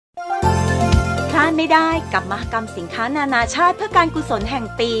ลาดไม่ได้กับมหกรรมสินค้านานาชาติเพื่อการกุศลแห่ง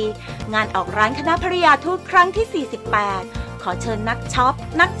ปีงานออกร้านคณะภริยาทูตครั้งที่ 48 ขอเชิญนักช็อป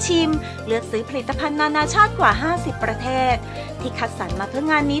นักชิมเลือกซื้อผลิตภัณฑ์นานาชาติกว่า 50 ประเทศที่คัดสรรมาเพื่อ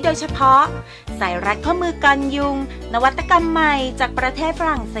งานนี้โดยเฉพาะใส่รัดข้อมือกันยุงนวัตกรรมใหม่จากประเทศฝ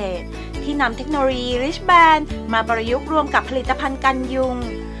รั่งเศสที่นำเทคโนโลยีริชแบนมาประยุกต์รวมกับผลิตภัณฑ์กันยุง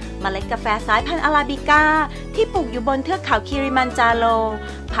เมล็ดกาแฟสายพันธุ์อาราบิก้าที่ปลูกอยู่บนเทือกเขาคิริมันจาโร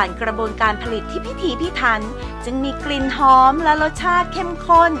ผ่านกระบวนการผลิตที่พิถีพิถันจึงมีกลิ่นหอมและรสชาติเข้ม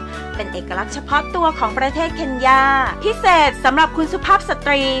ข้นเป็นเอกลักษณ์เฉพาะตัวของประเทศเคนยาพิเศษสำหรับคุณสุภาพสต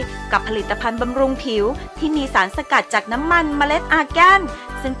รีกับผลิตภัณฑ์บำรุงผิวที่มีสารสกัดจากน้ำมันเมล็ดอาร์แกน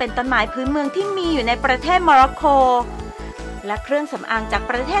ซึ่งเป็นต้นไม้พื้นเมืองที่มีอยู่ในประเทศโมร็อกโกและเครื่องสำอางจาก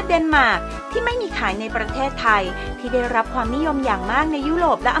ประเทศเดนมาร์กที่ไม่มีขายในประเทศไทยที่ได้รับความนิยมอย่างมากในยุโร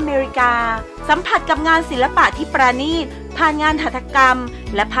ปและอเมริกาสัมผัสกับงานศิลปะที่ประณีตผ่านงานหัตถกรรม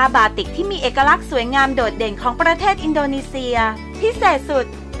และผ้าบาติกที่มีเอกลักษณ์สวยงามโดดเด่นของประเทศอินโดนีเซียพิเศษสุด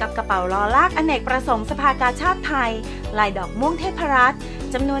กับกระเป๋าล้อลากอเนกประสงค์สภากาชาดไทยลายดอกม่วงเทพรัตน์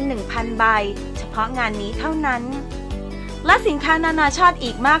จำนวน 1,000 ใบเฉพาะงานนี้เท่านั้นและสินค้านานาชาติ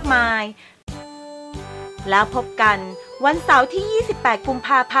อีกมากมายแล้วพบกันวันเสาร์ที่ 28 กุมภ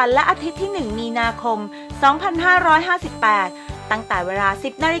าพันธ์และอาทิตย์ที่ 1 มีนาคม 2558 ตั้งแต่เวลา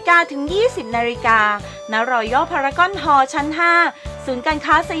 10 นาฬิกาถึง 20 นาฬิกาณ รอยัลพารากอนฮอลล์ชั้น 5 ศูนย์การ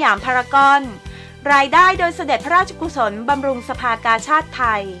ค้าสยามพารากอนรายได้โดยเสด็จพระราชกุศลบำรุงสภากาชาดไท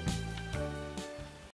ย